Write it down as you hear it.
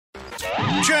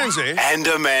Jonesy and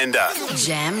Amanda.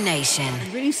 Jam Nation.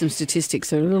 I'm reading some statistics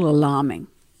that are a little alarming.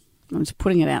 I'm just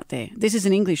putting it out there. This is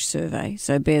an English survey,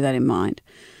 so bear that in mind.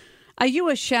 Are you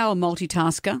a shower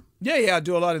multitasker? Yeah, I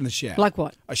do a lot in the shower. Like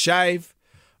what? I shave,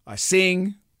 I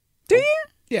sing. Do you?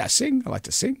 Yeah, I sing. I like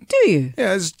to sing. Do you? Yeah,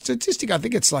 there's a statistic. I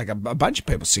think it's like a bunch of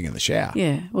people sing in the shower.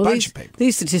 Yeah. Well, bunch of people.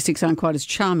 These statistics aren't quite as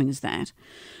charming as that.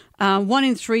 1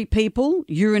 in 3 people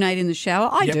urinate in the shower.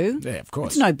 I do. Yeah, of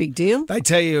course. It's no big deal. They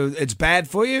tell you it's bad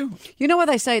for you. You know why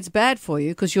they say it's bad for you?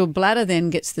 Because your bladder then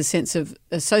gets the sense of,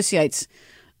 associates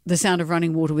the sound of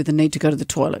running water with the need to go to the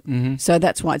toilet. Mm-hmm. So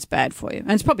that's why it's bad for you.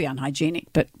 And it's probably unhygienic,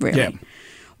 but really. Yeah.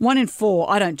 1 in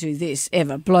 4, I don't do this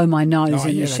ever, blow my nose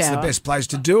in the shower. That's the best place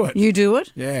to do it. You do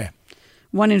it? Yeah.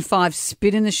 1 in 5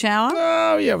 spit in the shower.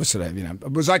 Oh, yeah, obviously,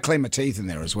 because I clean my teeth in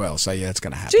there as well, so yeah, it's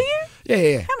going to happen. Do you?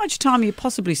 Yeah. How much time are you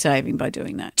possibly saving by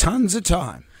doing that? Tons of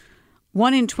time.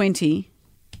 1 in 20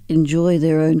 enjoy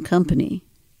their own company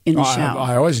in the shower.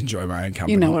 I always enjoy my own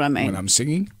company. You know what I mean. When I'm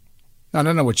singing. I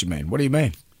don't know what you mean. What do you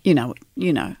mean? You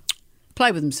know.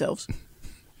 Play with themselves.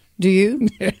 Do you?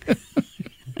 Yeah.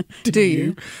 Do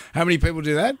you? How many people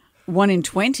do that? 1 in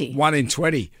 20. 1 in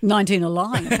 20. 19 are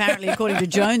lying, apparently, according to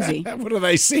Jonesy. What do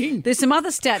they sing? There's some other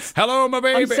stats. Hello, my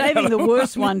baby. I'm saving the Hello.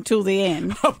 worst one till the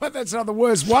end. But that's not the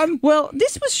worst one. Well,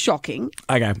 this was shocking.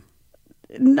 Okay.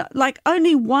 No, like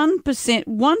only 1%,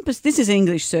 1%, this is an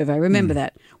English survey, remember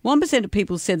that. 1% of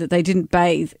people said that they didn't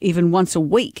bathe even once a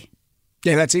week.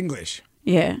 Yeah, that's English.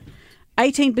 Yeah.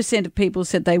 18% of people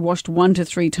said they washed 1 to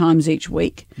 3 times each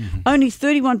week. Mm-hmm. Only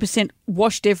 31%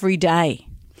 washed every day.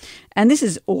 And this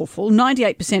is awful.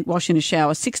 98% wash in a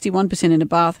shower, 61% in a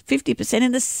bath, 50%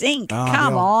 in the sink.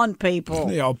 Come on, people.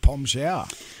 The old pom shower.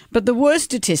 But the worst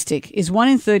statistic is 1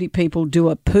 in 30 people do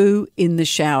a poo in the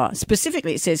shower.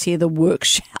 Specifically, it says here the work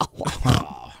shower.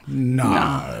 Oh,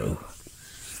 no.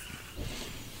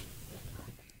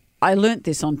 I learnt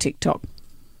this on TikTok.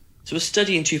 So a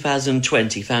study in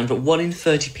 2020 found that 1 in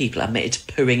 30 people admitted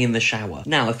to pooing in the shower.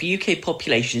 Now, if the UK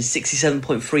population is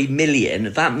 67.3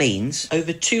 million, that means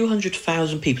over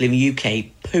 200,000 people in the UK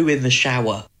poo in the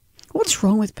shower. What's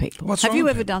wrong with people? Have you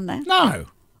ever done that? No.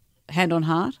 Hand on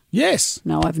heart? Yes.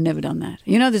 No, I've never done that.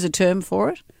 You know there's a term for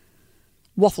it?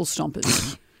 Waffle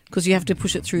stompers. Because you have to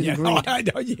push it through the grid. I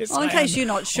know, yes. Well, in case you're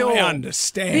not sure. I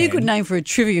understand. Be a good name for a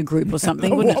trivia group or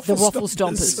something, wouldn't it? The Waffle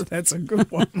Stompers. That's a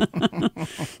good one.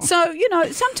 So,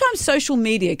 sometimes social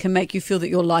media can make you feel that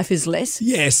your life is less.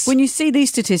 Yes. When you see these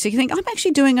statistics, you think, I'm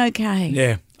actually doing okay.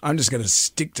 Yeah. I'm just going to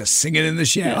stick to singing in the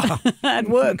shower. At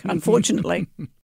work, unfortunately.